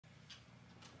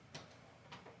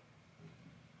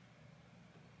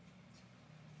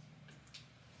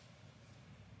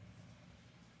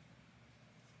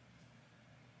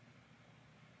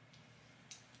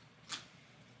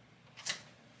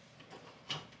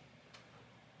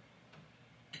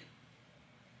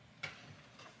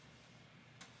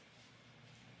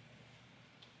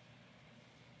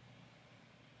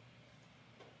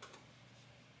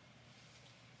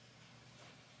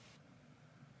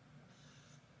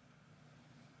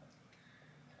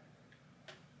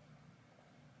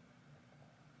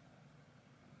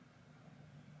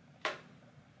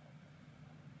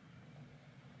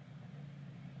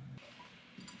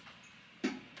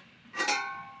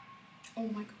Oh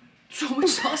my god, so much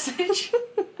sausage.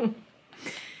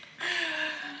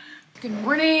 Good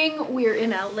morning, we're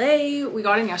in LA. We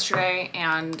got in yesterday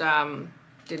and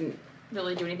didn't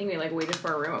really do anything. We like waited for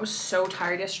our room. I was so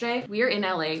tired yesterday. We are in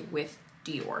LA with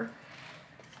Dior.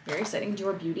 Very exciting,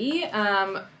 Dior Beauty.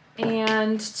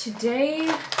 And today,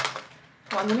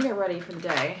 well, I'm gonna get ready for the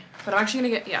day, but I'm gonna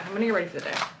get ready for the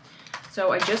day.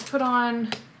 So I just put on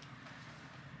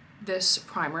this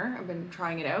primer. I've been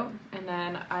trying it out. And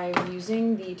then I'm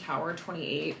using the Tower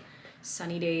 28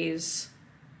 Sunny Days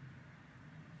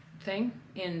thing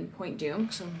in Point Doom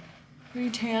because I'm pretty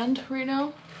tanned right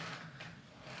now.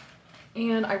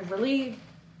 And I really,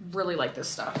 really like this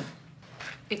stuff.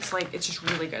 It's like, it's just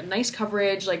really good. Nice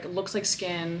coverage, like looks like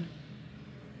skin.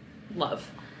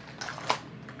 Love.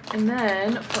 And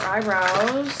then for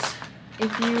eyebrows,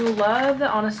 if you love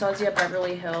the Anastasia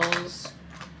Beverly Hills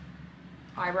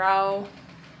eyebrow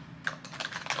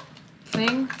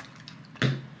thing,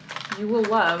 you will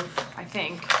love, I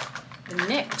think, the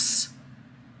NYX,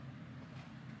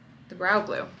 the brow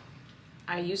glue.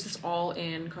 I use this all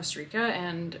in Costa Rica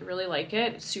and really like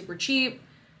it. It's super cheap. You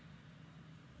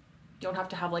don't have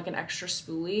to have like an extra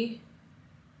spoolie.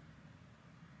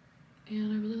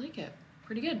 And I really like it.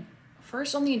 Pretty good.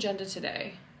 First on the agenda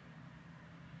today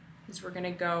is we're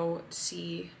gonna go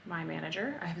see my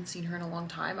manager. I haven't seen her in a long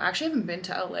time. I actually haven't been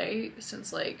to LA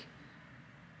since like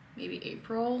maybe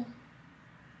April.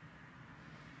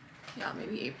 Yeah,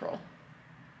 maybe April.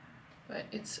 But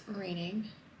it's raining,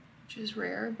 which is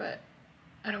rare, but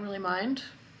I don't really mind.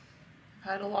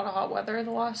 I've had a lot of hot weather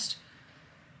the last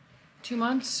 2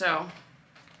 months, so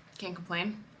can't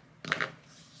complain.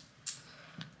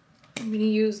 I'm gonna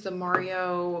use the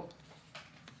Mario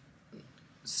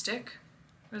stick.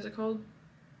 What is it called?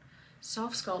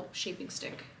 Soft Sculpt Shaping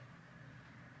Stick.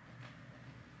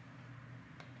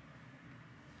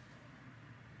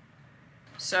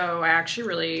 So I actually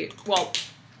really, well,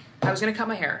 I was gonna cut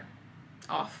my hair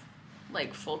off,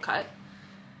 like full cut.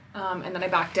 And then I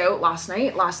backed out last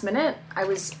night, last minute. I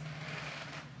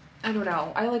don't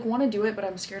know. I like want to do it, but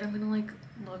I'm scared I'm gonna like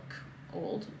look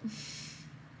old.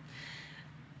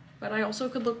 But I also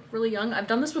could look really young. I've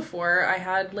done this before. I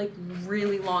had like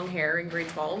really long hair in grade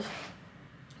 12.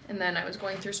 And then I was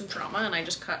going through some trauma and I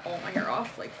just cut all my hair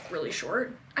off like really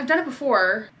short. I've done it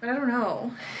before, but I don't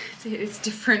know. It's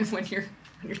different when you're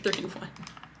 31.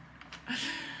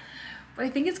 But I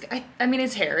think I mean,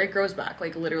 it's hair. It grows back.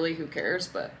 Like literally who cares?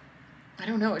 But I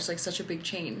don't know. It's like such a big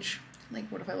change. Like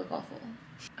what if I look awful?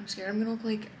 I'm scared I'm gonna look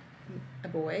like a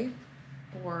boy,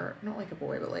 or not like a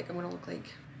boy, but like I'm gonna look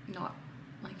like not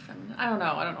like feminine. I don't know.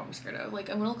 I'm scared of.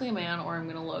 Like I'm gonna look like a man, or I'm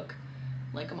gonna look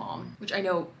like a mom, which I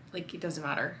know like it doesn't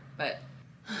matter, but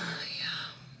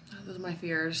yeah, those are my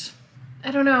fears.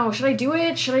 I don't know. Should I do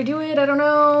it? Should I do it? I don't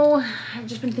know. I've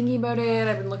just been thinking about it.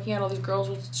 I've been looking at all these girls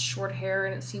with short hair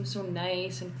and it seems so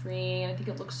nice and freeing. And I think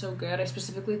it looks so good. I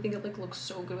specifically think it like looks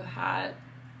so good with a hat.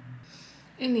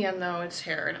 In the end though, it's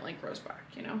hair and it like grows back,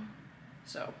 you know?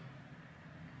 So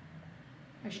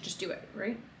I should just do it,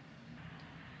 right?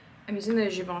 I'm using the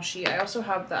Givenchy. I also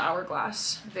have the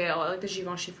Hourglass veil. I like the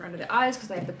Givenchy for under the eyes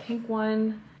because I have the pink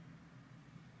one.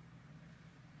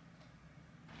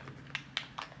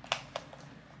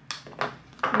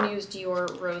 I'm gonna use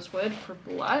Dior Rosewood for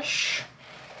blush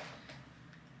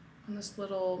on this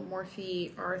little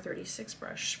Morphe R36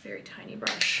 brush, very tiny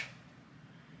brush.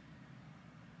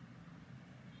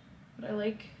 But I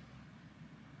like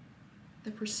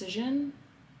the precision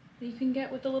that you can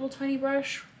get with the little tiny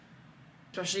brush.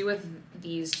 Especially with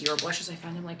these Dior blushes, I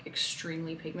find them like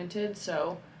extremely pigmented,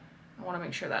 so I want to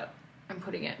make sure that I'm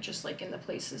putting it just like in the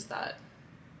places that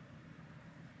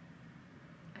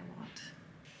I want.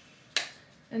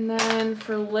 And then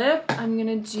for lip, I'm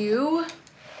gonna do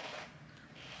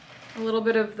a little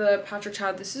bit of the Patrick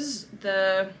Chad. This is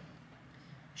the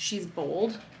She's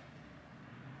Bold,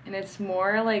 and it's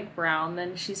more like brown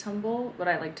than She's Humble, but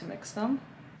I like to mix them.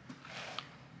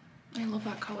 I love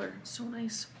that color, it's so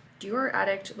nice. Dior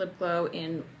Addict Lip Glow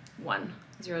in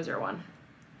 1,001.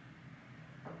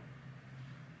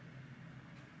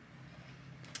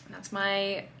 And that's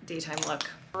my daytime look.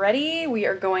 Ready? We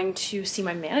are going to see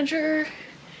my manager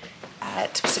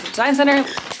at Pacific Design Center.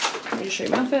 Let me just show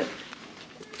you my outfit.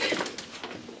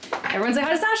 Everyone say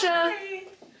hi to Sasha! Hey.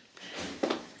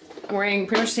 I'm wearing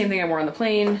pretty much the same thing I wore on the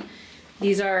plane.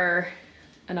 These are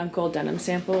an Uncle denim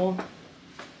sample.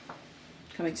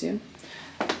 Coming soon.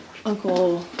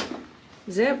 Uncle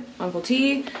zip, Uncle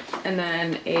T, and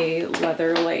then a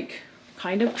leather like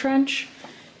kind of trench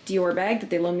Dior bag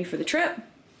that they loaned me for the trip,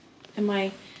 and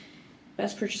my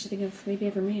best purchase I think I've maybe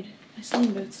ever made, my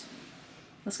sailing boots.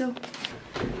 Let's go.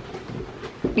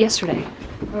 Yesterday.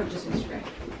 Oh, just yesterday.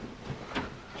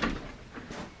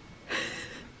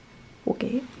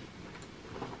 Okay.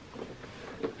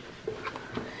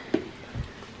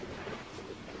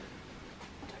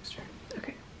 Text her.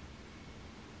 Okay.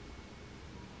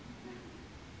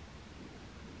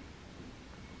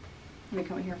 I've been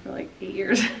coming here for like 8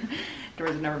 years.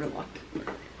 Doors have never been locked.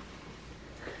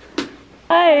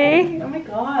 Hi. Oh my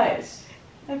gosh.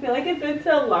 I feel like it's been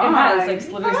so long. It has, like,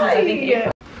 literally since I think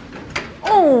April.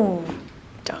 Oh.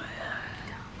 Dumb.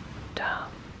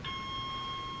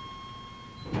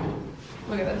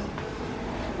 Look at this.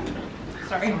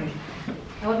 Sorry.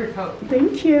 I love your coat.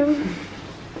 Thank you.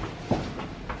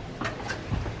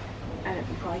 And you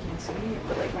probably can't see it,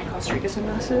 but like my Costa Rica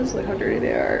sunglasses, look how dirty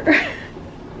they are.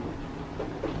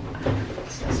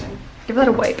 Disgusting. Give that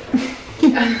a wipe.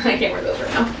 I can't wear those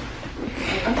right now.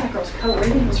 Oh, that girl's coat. Where do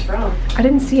you think it was from? I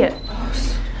didn't see it. Oh,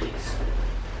 so nice.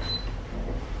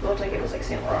 It looked like it was like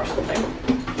Saint Laurent or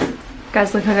something.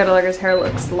 Guys, look how good Allegra's hair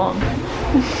looks long.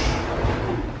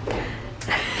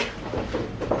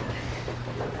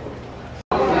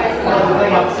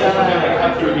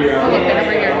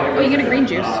 Oh, you get a green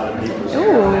juice.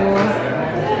 Ooh.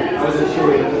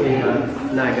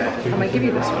 I might give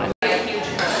you this one.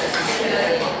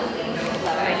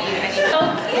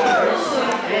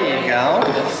 There you go.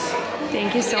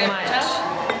 Thank you so much.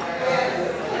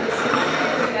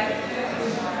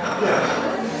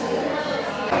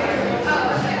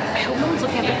 I hope no one's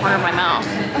looking at the corner of my mouth.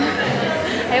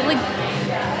 I have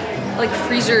like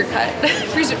freezer cut.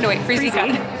 freezer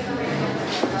cut.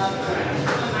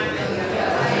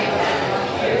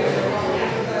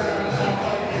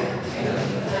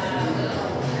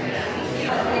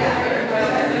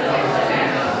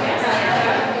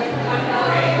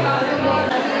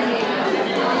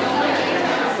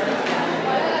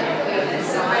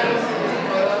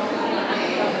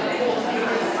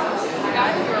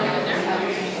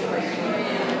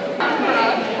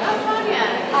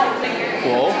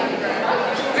 Cool.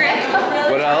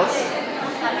 What else?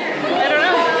 I don't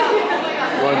know.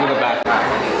 Going to the back.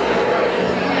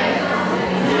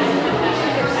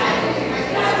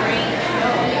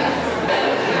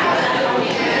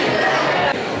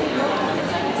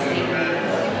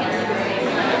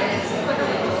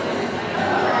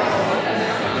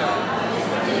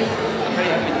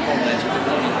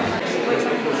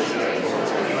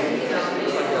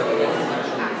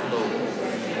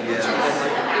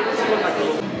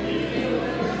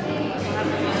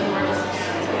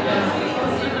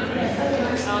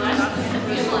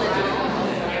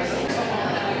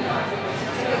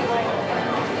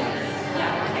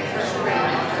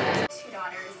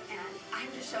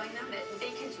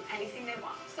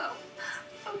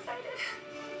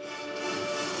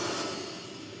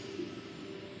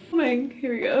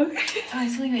 Here we go. Oh,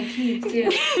 it's like my teeth, dude.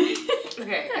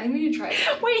 Okay, I think we need to try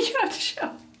it. Wait, you have to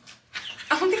show.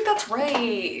 I don't think that's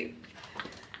right.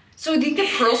 So do you think the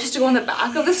pearl's supposed to go on the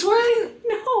back of this one?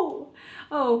 No.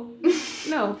 Oh,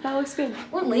 no, that looks good.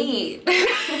 We're late.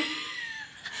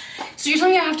 So you're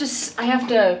telling me I have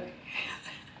to,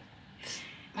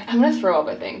 I'm gonna throw up,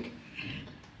 I think.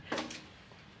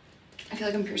 I feel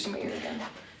like I'm piercing my ear again.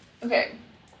 Okay.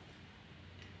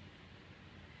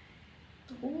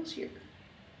 The hole's here.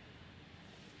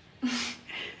 Is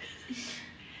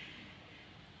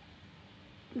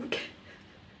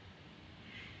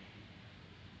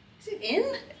it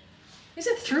in? Is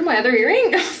it through my other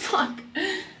earring? Oh, fuck.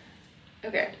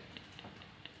 Okay.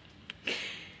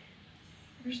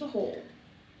 Where's the hole?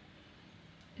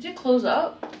 Did it close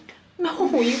up?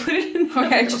 No, you put it in.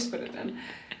 Okay, I just put it in.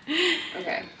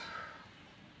 Okay.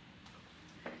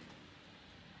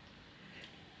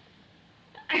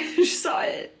 I just saw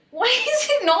it. Why is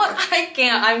it not? I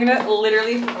can't. I'm gonna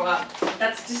literally throw up.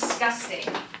 That's disgusting.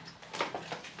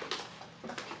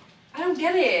 I don't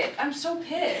get it. I'm so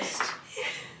pissed.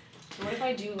 What if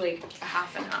I do like a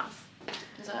half and half?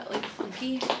 Is that like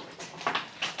funky?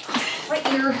 My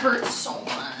ear hurts so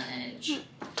much.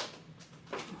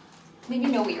 Maybe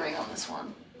no earring on this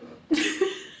one.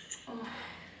 Oh,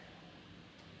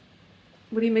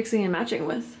 What are you mixing and matching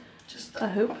with? just A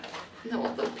hoop?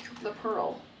 no, the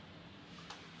pearl.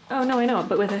 Oh no, I know,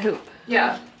 but with a hoop.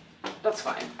 Yeah, that's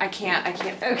fine. I can't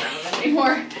okay.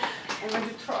 Anymore. I'm going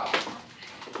to try.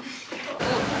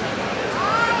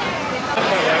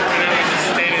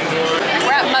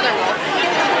 We're at Mother Wolf.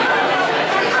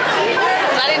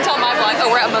 I didn't tell my vlog. Oh,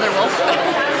 we're at Mother Wolf.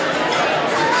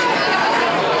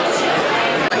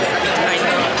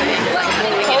 In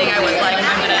the beginning, I was like,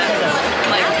 I'm gonna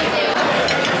like.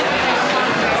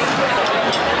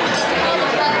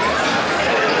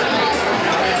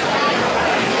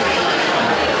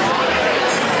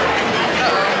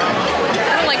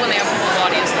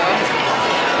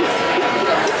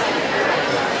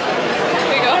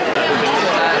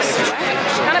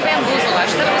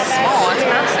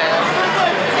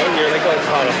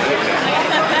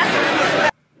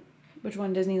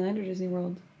 one, Disneyland or Disney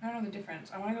World? I don't know the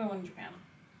difference. I want to go to one in Japan.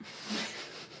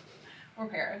 Or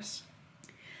Paris.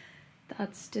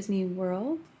 That's Disney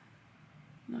World?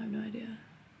 No, I have no idea.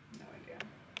 No idea.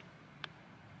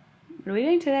 What are we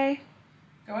doing today?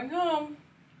 Going home.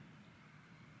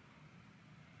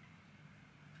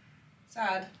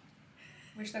 Sad.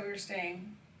 Wish that we were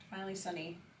staying. Finally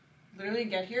sunny. Literally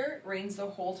get here, rains the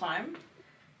whole time.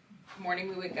 Morning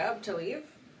we wake up to leave.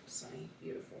 Sunny,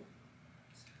 beautiful.